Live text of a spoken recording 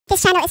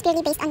This channel is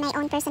purely based on my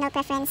own personal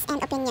preference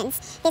and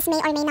opinions. This may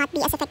or may not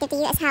be as effective to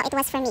you as how it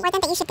was for me.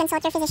 Important that you should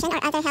consult your physician or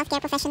other healthcare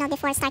professional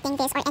before starting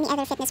this or any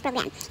other fitness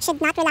program.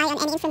 Should not rely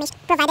on any information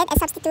provided as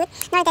substitute,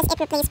 nor does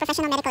it replace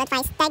professional medical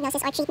advice,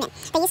 diagnosis, or treatment.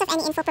 The use of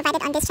any info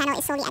provided on this channel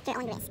is solely at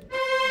your own risk.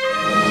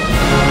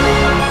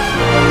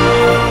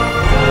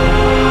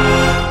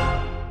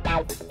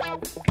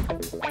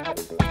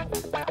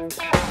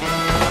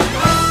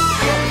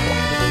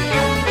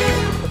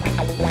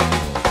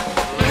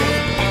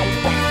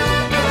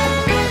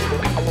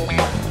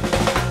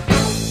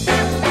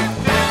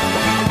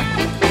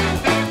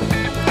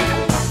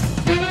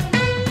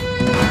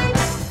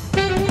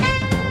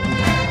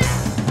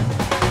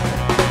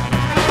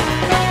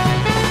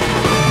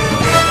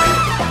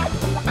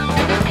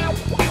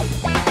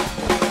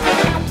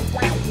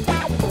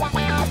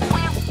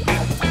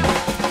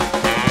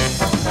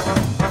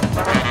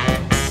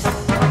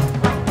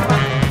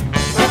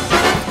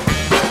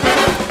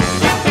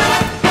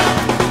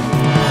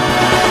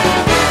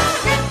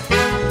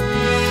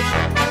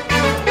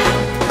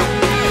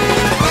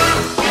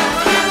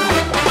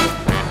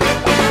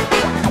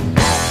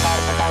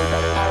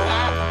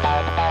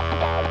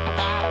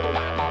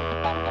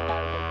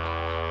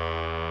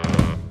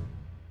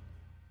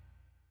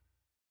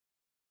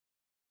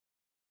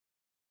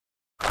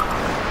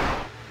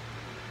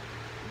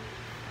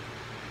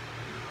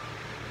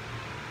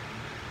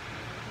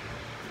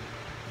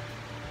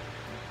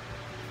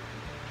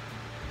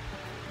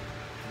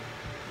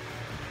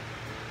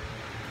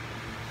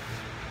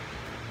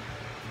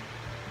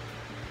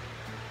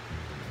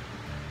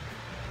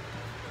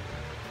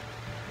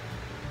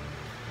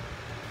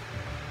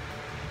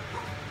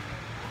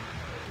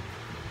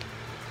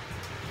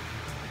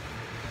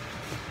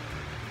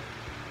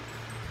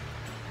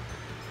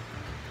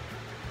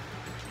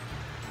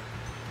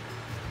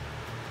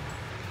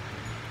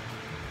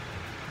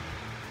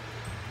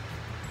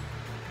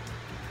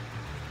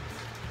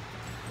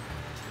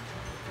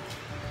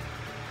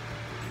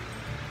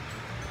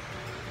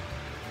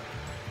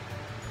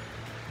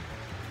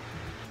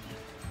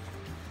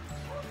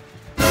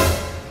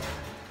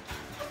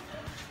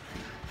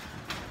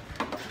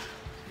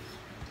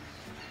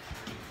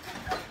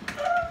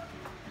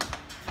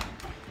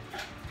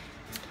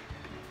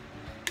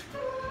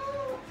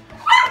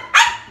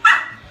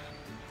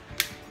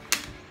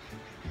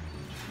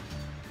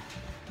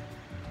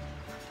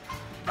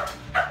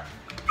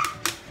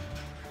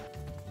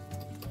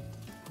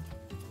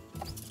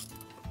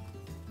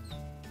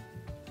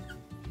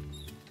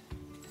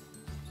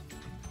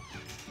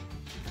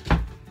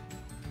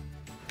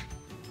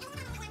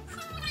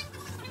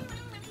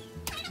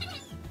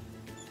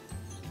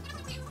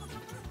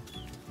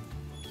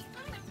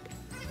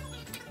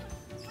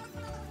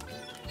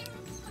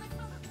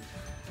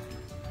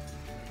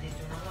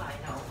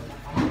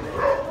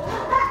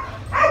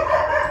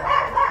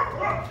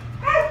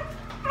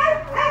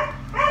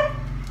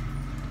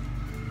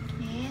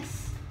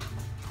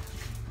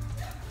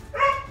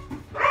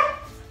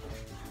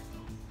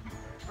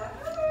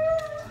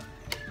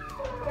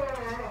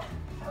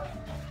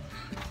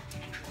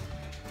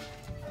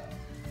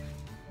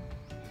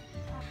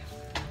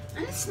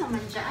 Alis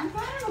naman dyan.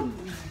 Paano?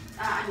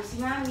 Ano si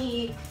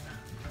Mami?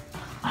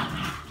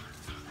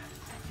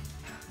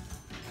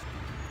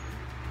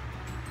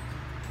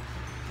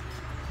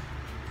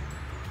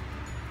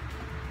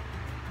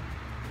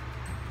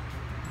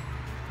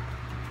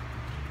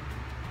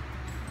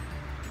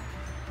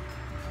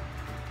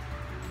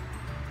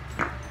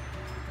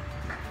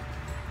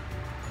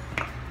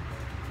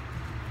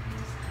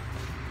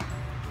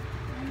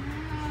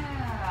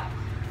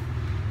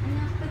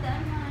 Anak,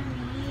 padaan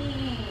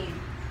Mami.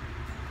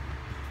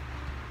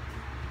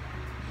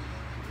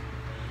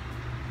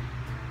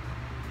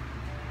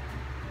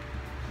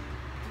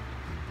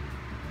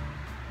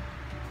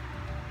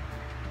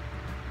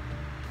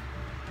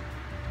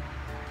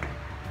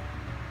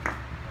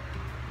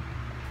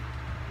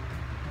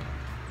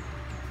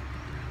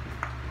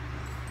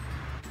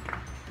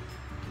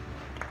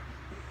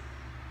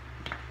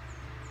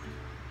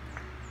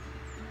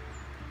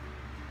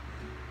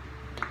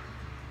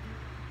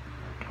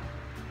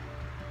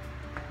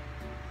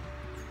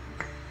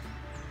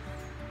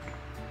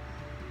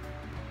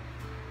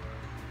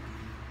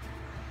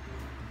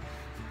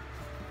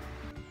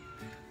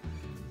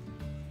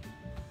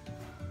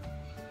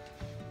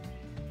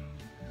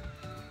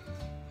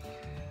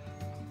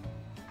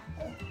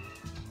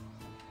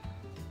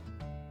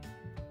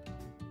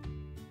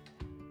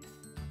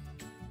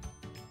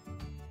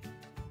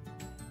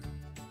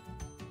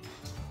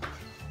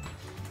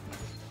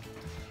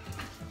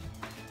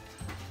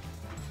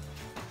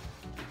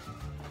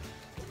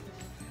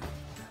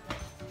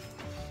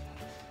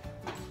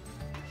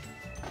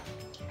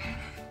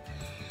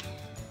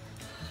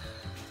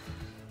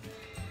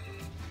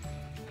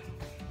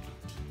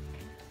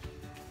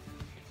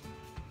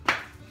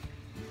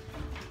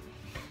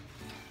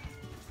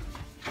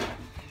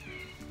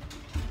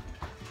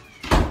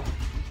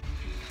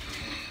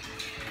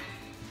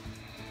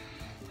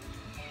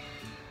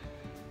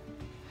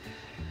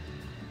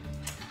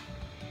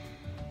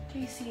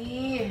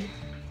 Casey.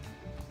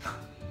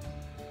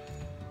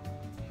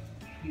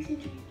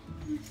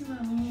 Si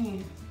Mami.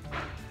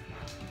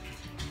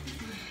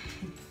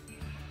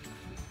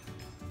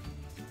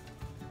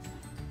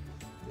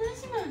 Nasaan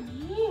si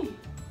Mami?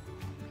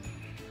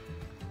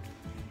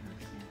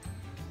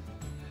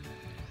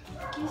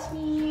 Kiss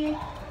me.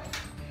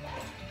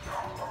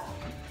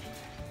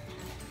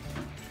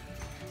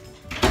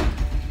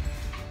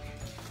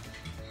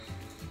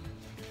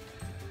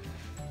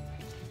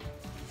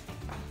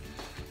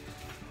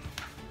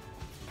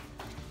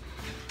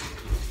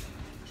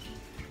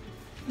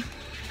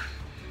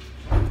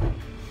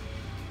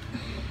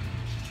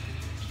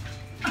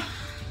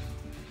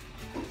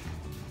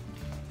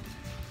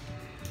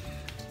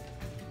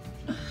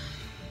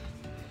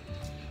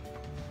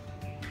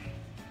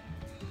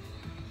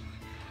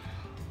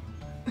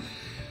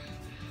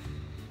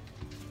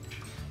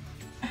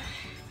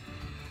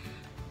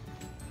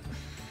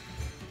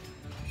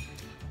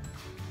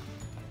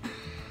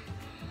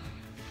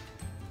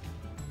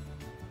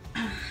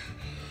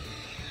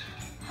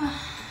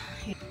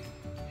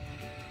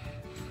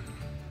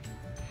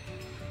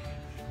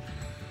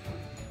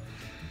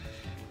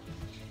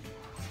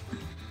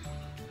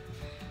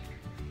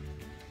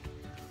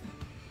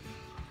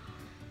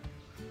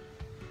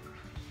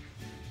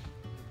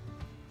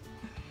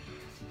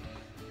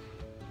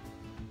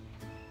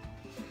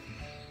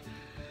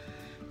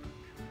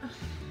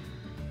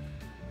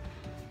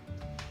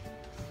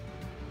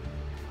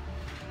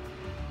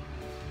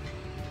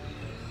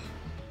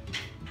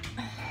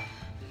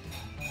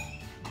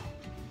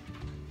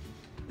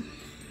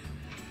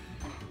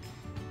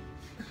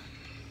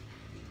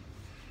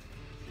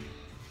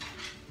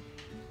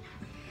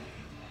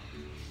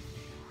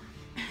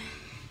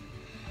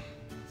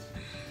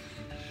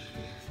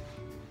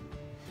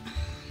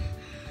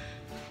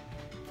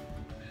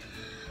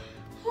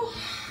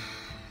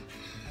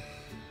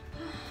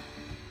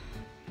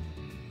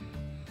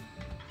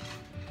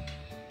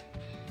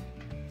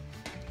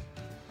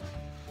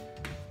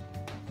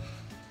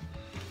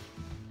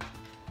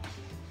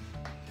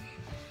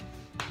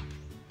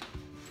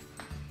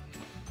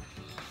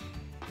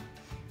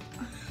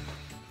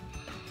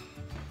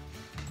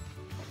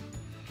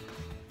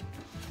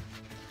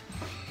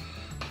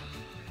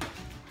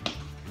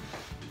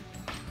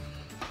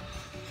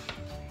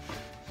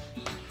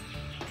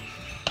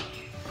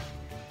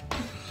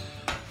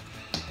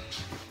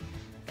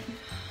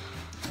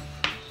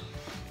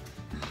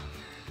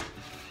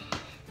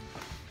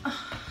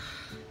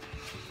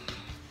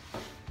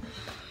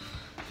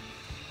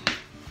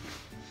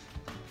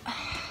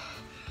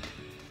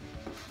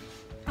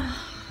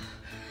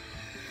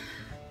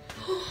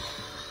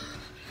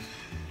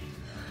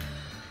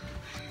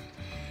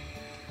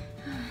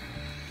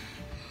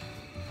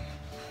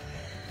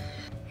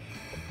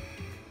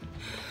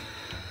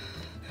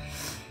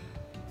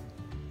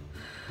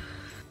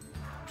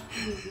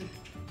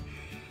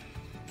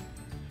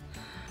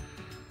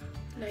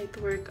 Light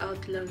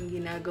workout lang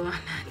ginagawa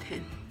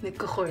natin.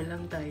 Nagko-core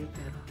lang tayo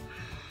pero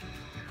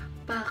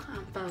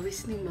ang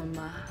pawis ni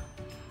Mama.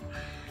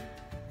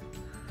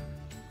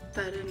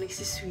 Parang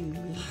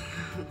nagsiswimming.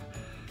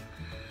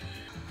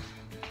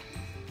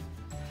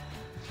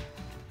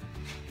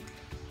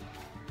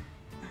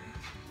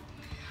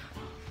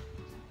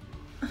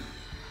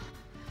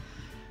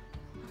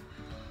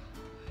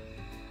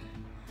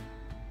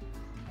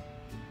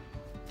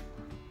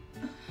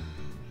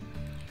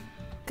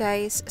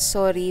 Guys,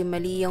 sorry,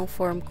 mali yung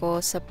form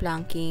ko sa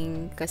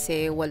planking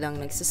kasi walang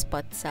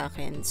nagsaspot sa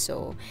akin.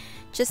 So,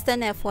 just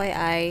an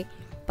FYI,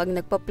 pag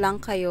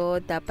nagpa-plank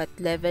kayo, dapat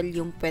level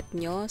yung puwet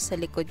nyo sa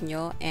likod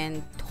nyo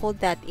and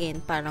hold that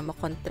in para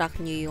makontract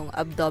nyo yung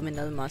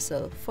abdominal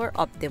muscle for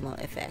optimal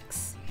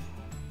effects.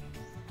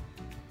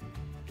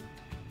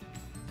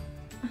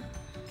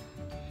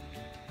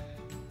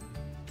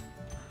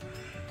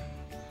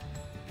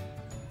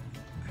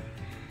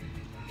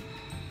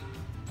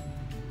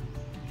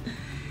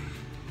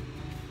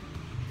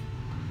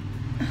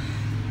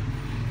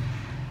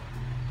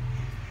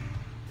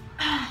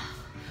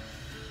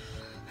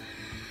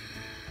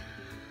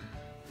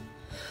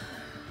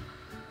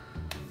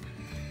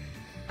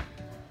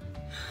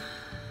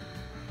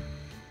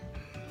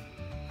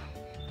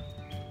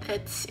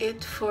 That's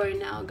it for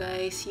now,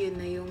 guys. Yun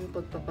na yung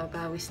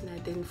pagpapapawis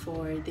natin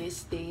for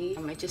this day.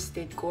 I just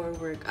did core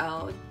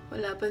workout.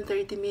 Wala pang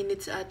 30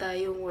 minutes ata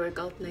yung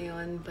workout na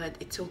yun, but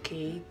it's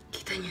okay.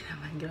 Kita nyo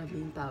naman, grabe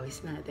yung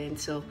pawis natin.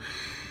 So,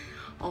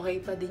 okay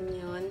pa din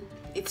yun.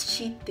 It's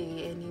cheat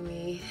day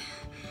anyway.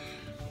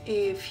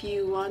 If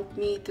you want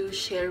me to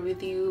share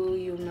with you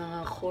yung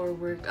mga core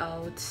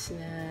workouts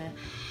na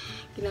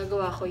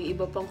ginagawa ko, yung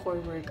iba pang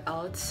core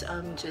workouts,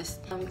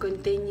 just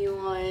continue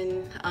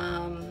on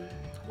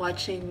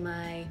watching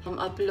my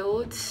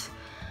uploads.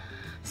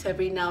 So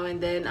every now and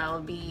then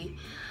I'll be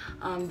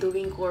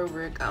doing core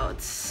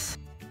workouts.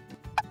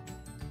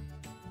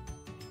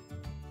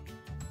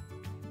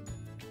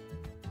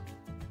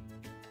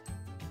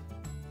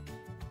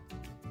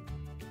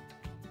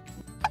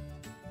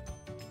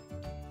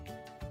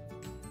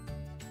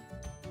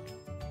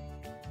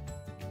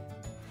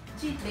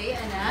 Cheat day,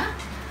 anak?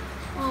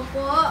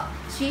 Opo,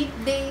 cheat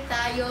day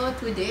tayo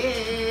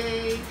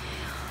today.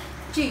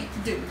 Cheat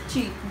day,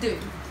 cheat day.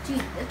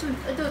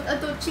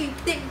 Ito, cheat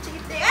day,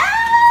 cheat day.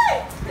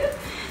 Ay!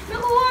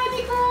 Nakuha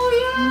ni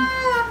Kuya!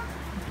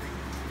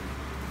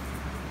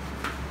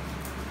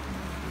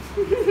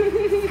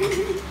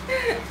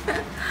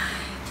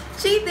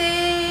 Cheat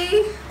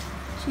day!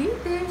 Cheat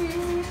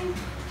day!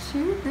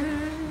 Cheat day!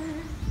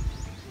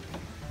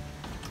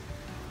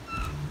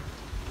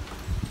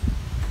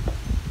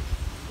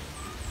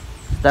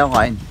 Tayo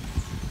kain.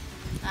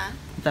 Ha?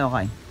 Tayo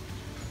kain.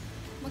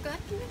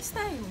 Mag-a-relax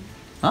tayo.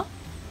 Ha?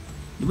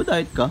 Di ba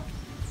diet ka?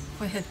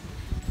 Well,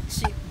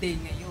 cheat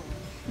day ngayon.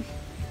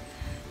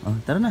 Oh,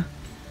 tara na.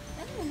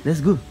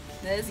 Let's go.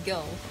 Let's go.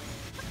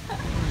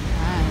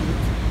 Alright.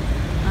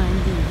 I'm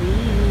the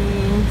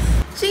wings.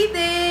 Cheat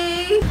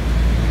day!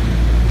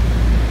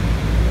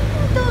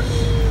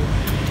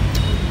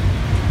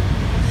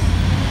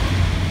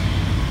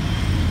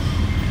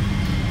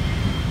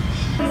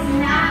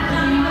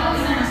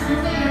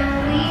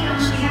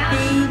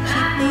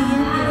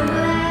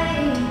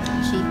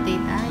 Cheat day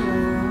tayo.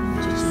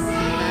 Cheat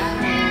day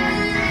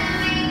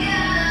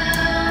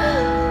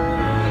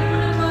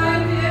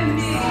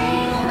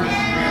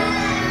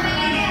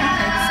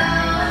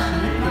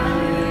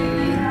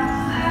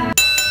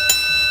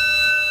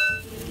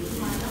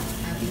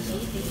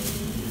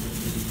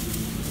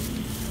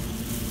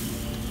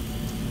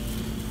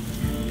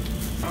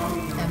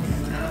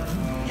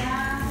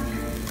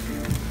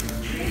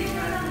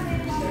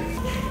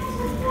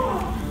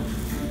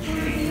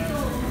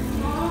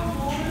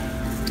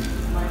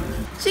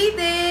Cheat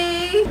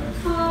day!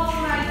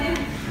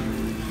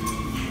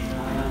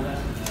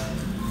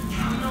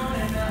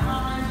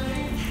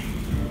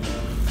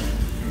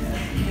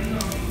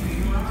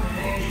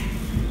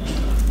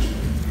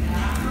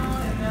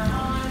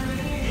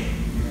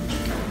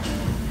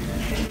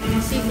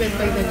 Secret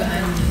pag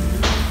nagaan,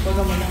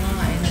 huwag mo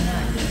nangangain na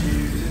natin.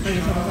 Pag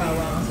isa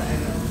kasawa ka sa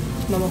ano,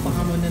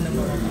 mamapaka mo na ng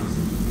mga ka.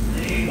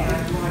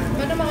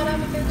 Paano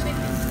makarami kayo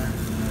chicken?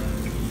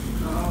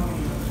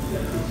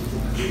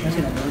 Kasi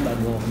natin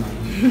bago ako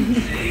kumain.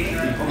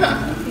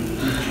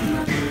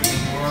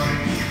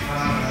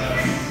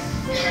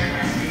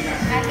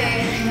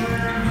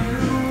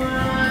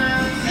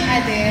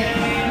 Ate,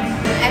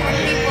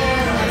 tipo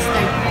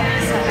mustard po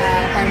sa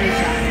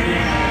parmesan.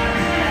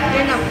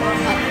 Yun na po.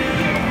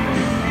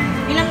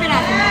 Ilang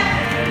piraso na?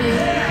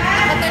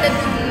 Katulad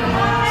ng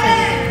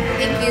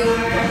thank you.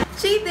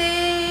 Cheat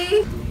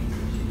day!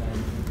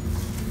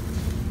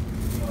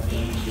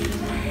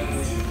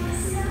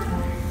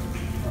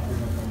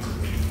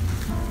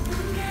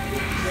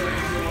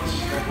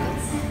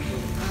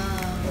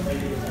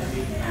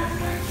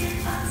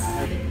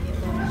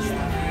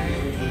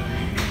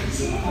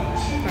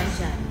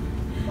 Parmesan.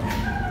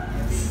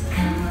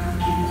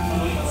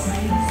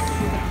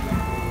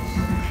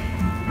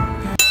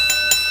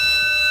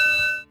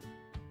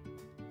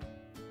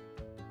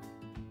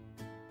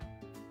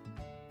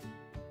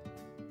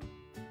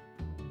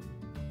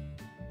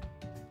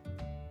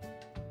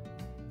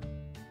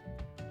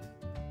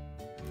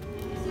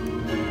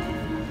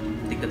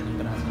 Tikat ng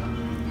peraso.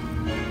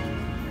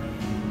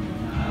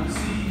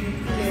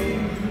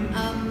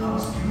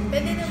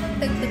 Pwede naman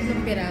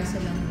tag-tatlong piraso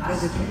lang.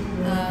 Pwede po.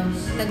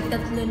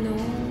 Tag-tatlo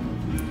nung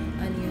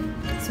ano yun?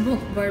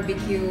 Smoked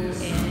barbecue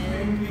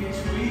and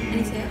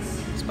ano siya?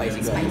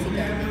 Spicy garlic. Spicy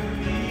garlic.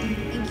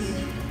 Thank you.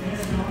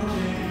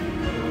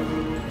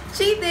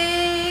 Cheat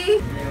day!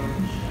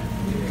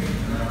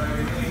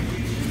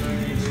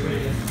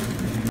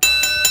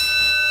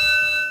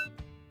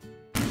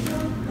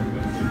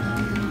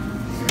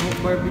 Smoke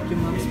barbecue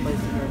ma'am,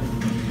 spicy garlic.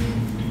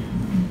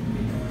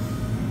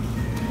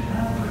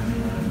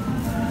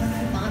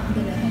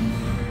 Pangatlo na.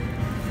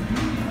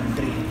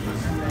 3.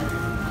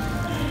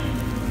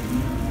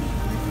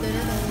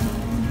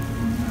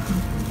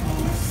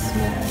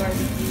 Smoked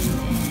barbecue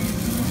and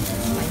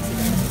spicy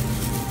garlic.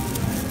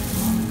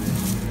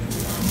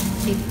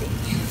 Cheat day.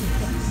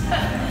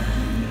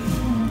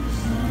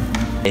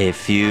 A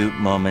few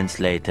moments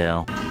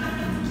later.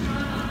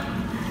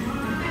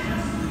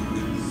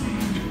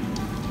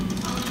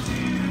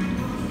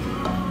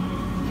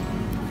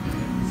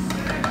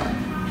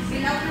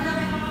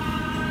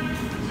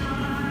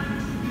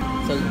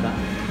 Salt ba?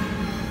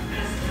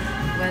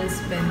 Well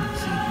spent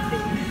cheat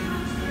day.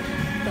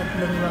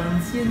 Tatlong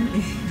rounds yun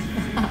eh.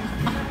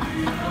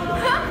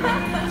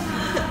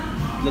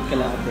 Look ka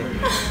lang ate.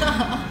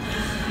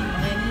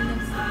 Okay na yun.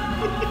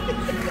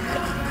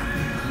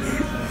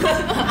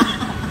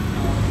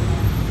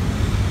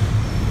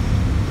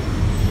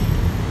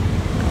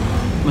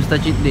 Musta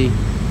cheat day?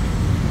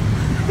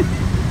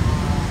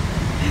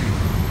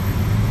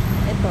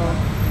 Ito,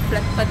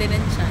 flat pa din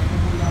ang tiyan.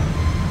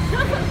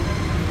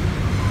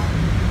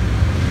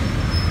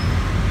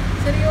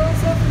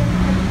 Seryoso, flat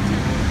pa din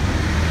tiyan.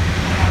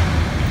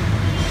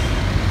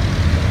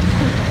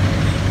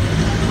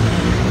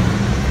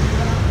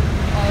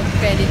 All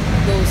credit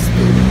goes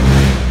to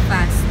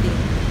fasting,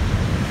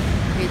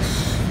 which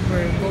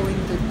we're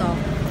going to talk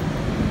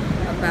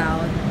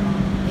about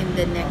in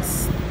the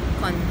next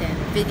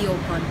video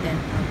content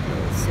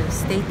upload. So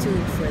stay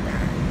tuned for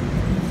that.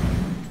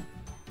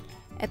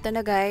 Eto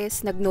na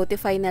guys,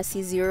 nag-notify na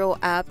si Zero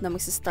app na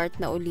magsa-start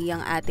na uli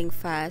ang ating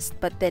fast.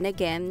 But then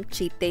again,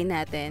 cheat day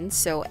natin.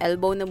 So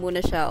elbow na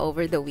muna siya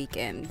over the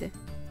weekend.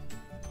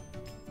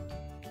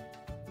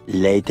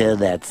 Later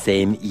that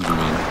same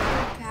evening.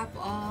 Cap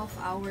off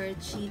our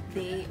cheat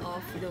day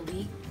of the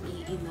week,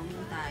 iinom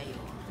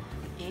tayo.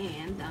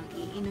 And ang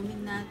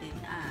iinumin natin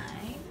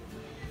ay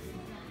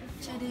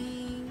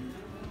tading!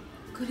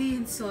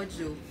 Korean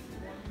soju.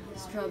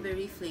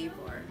 Strawberry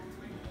flavor.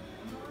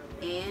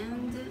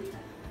 And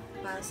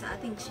para sa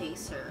ating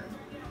chaser,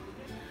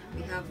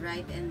 we have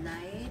Right and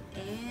Light.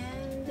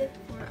 And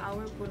for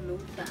our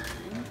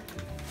pulutan,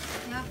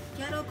 we have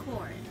kettle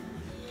corn.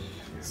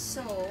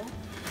 So,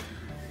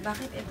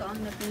 bakit ito ang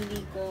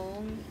napili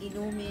kong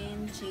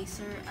inumin,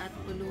 chaser, at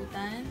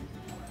pulutan?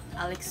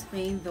 I'll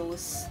explain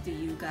those to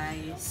you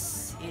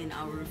guys in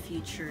our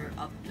future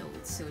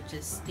uploads. So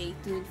just stay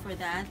tuned for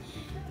that.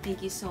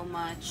 Thank you so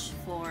much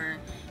for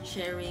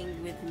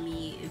sharing with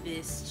me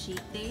this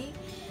cheat day.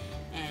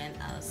 And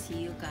I'll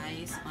see you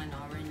guys on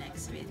our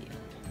next video.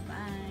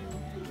 Bye!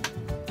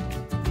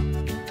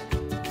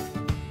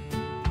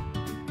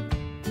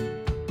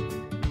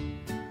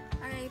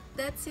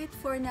 That's it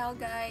for now,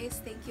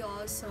 guys. Thank you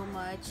all so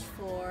much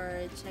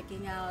for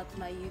checking out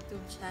my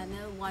YouTube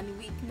channel.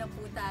 1 week na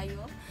po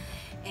tayo.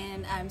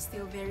 And I'm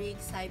still very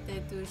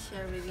excited to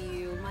share with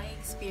you my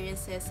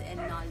experiences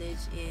and knowledge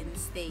in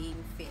staying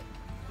fit.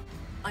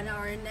 On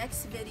our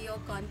next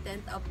video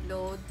content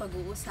upload,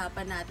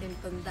 pag-uusapan natin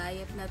tong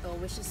diet na to,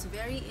 which is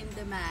very in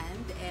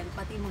demand, and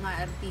pati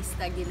mga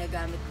artista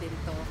ginagamit din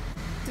to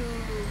to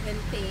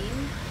maintain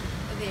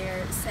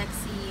their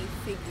sexy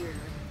figure.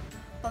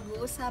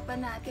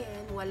 Pag-uusapan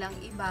natin, walang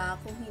iba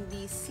kung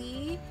hindi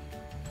si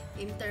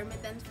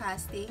intermittent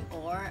fasting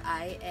or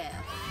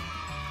IF.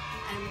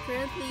 I'm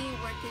currently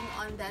working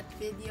on that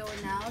video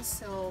now,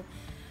 so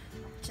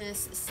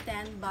just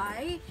stand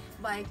by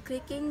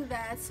clicking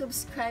that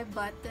subscribe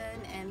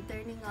button and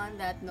turning on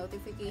that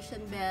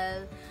notification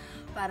bell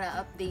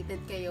para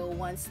updated kayo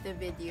once the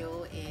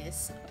video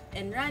is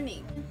and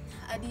running.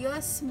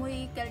 Adios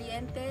muy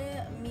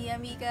caliente, mi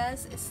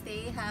amigas.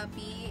 Stay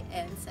happy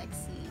and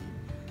sexy.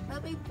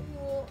 Bye-bye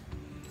po.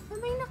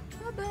 Bye-bye na.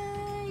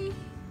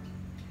 Bye-bye.